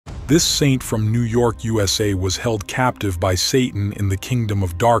This saint from New York, USA was held captive by Satan in the kingdom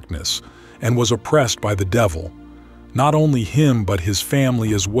of darkness and was oppressed by the devil. Not only him, but his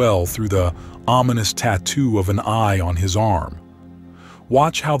family as well, through the ominous tattoo of an eye on his arm.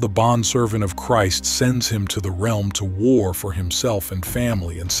 Watch how the bondservant of Christ sends him to the realm to war for himself and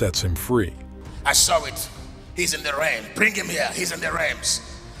family and sets him free. I saw it. He's in the realm. Bring him here. He's in the realms.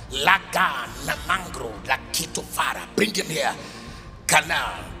 Laga namangro lakitufara. Bring him here.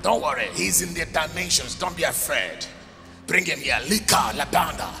 Kana. Don't worry. He's in the dimensions. Don't be afraid. Bring him here. Lika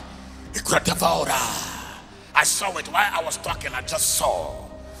labanda. Ikratavora. I saw it while I was talking. I just saw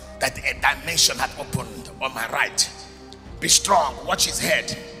that a dimension had opened on my right. Be strong. Watch his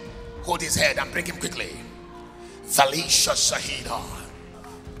head. Hold his head and bring him quickly. Valisha Sahida.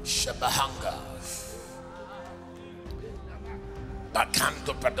 Shabahanga.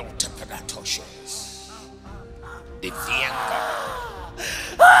 Bakando Pradote Predatoshos.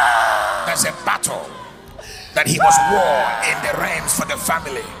 There's a battle that he was war in the realms for the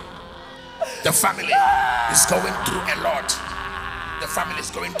family. The family is going through a lot. The family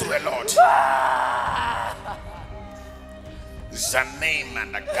is going through a lot. Zanem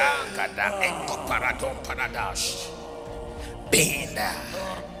and the Ganga, the Enko Paradon Paradash. Pain.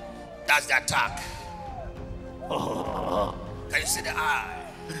 That's the attack. Can you see the eye?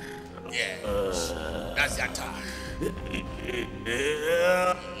 Yes. That's the attack.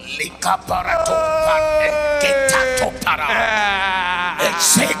 Lika Parato Getato Para.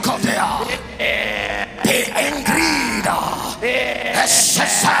 Execotea. Be angrida.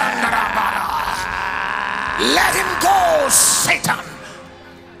 Let him go, Satan.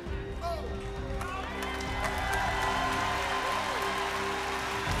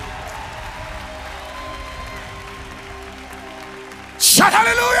 Shout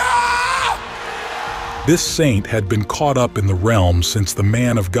hallelujah! This saint had been caught up in the realm since the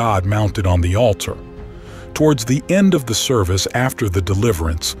man of God mounted on the altar. Towards the end of the service after the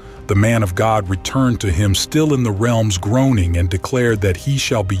deliverance, the man of God returned to him still in the realms groaning and declared that he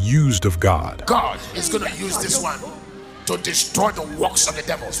shall be used of God. God is going to use this one to destroy the works of the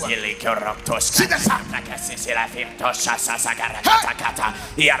devil. See the sound?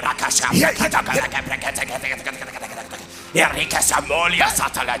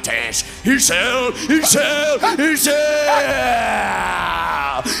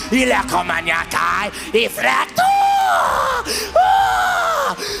 Il è comaniacai, il fratto.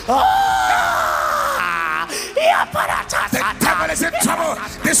 The devil is in trouble.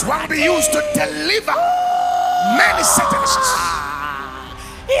 This one will be used to deliver many Satanists.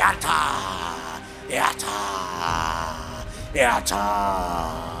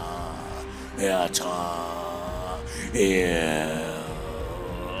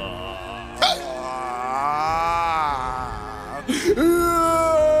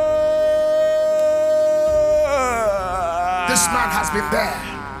 This man has been there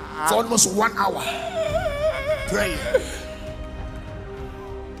for almost 1 hour praying.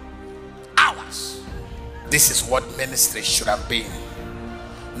 Hours. This is what ministry should have been.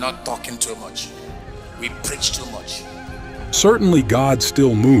 Not talking too much. We preach too much. Certainly God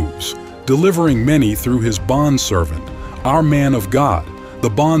still moves, delivering many through his bondservant, our man of God, the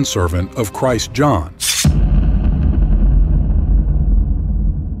bondservant of Christ John.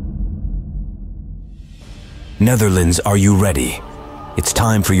 Netherlands, are you ready? It's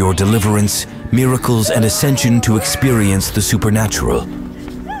time for your deliverance, miracles, and ascension to experience the supernatural.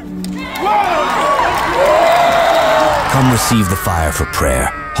 Come receive the fire for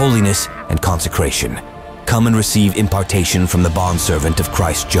prayer, holiness, and consecration. Come and receive impartation from the bondservant of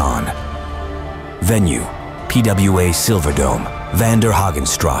Christ John. Venue, PWA Silverdome, Van der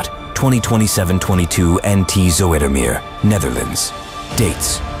Hagenstraat, 2027-22 NT Zoetermeer, Netherlands.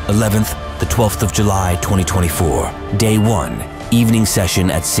 Dates, 11th, the 12th of July, 2024. Day 1, evening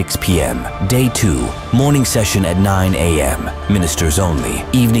session at 6 p.m. Day 2, morning session at 9 a.m. Ministers only.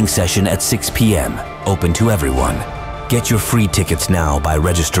 Evening session at 6 p.m. Open to everyone. Get your free tickets now by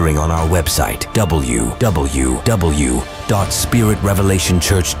registering on our website,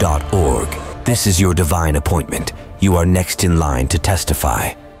 www.spiritrevelationchurch.org. This is your divine appointment. You are next in line to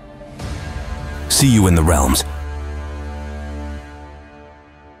testify. See you in the realms.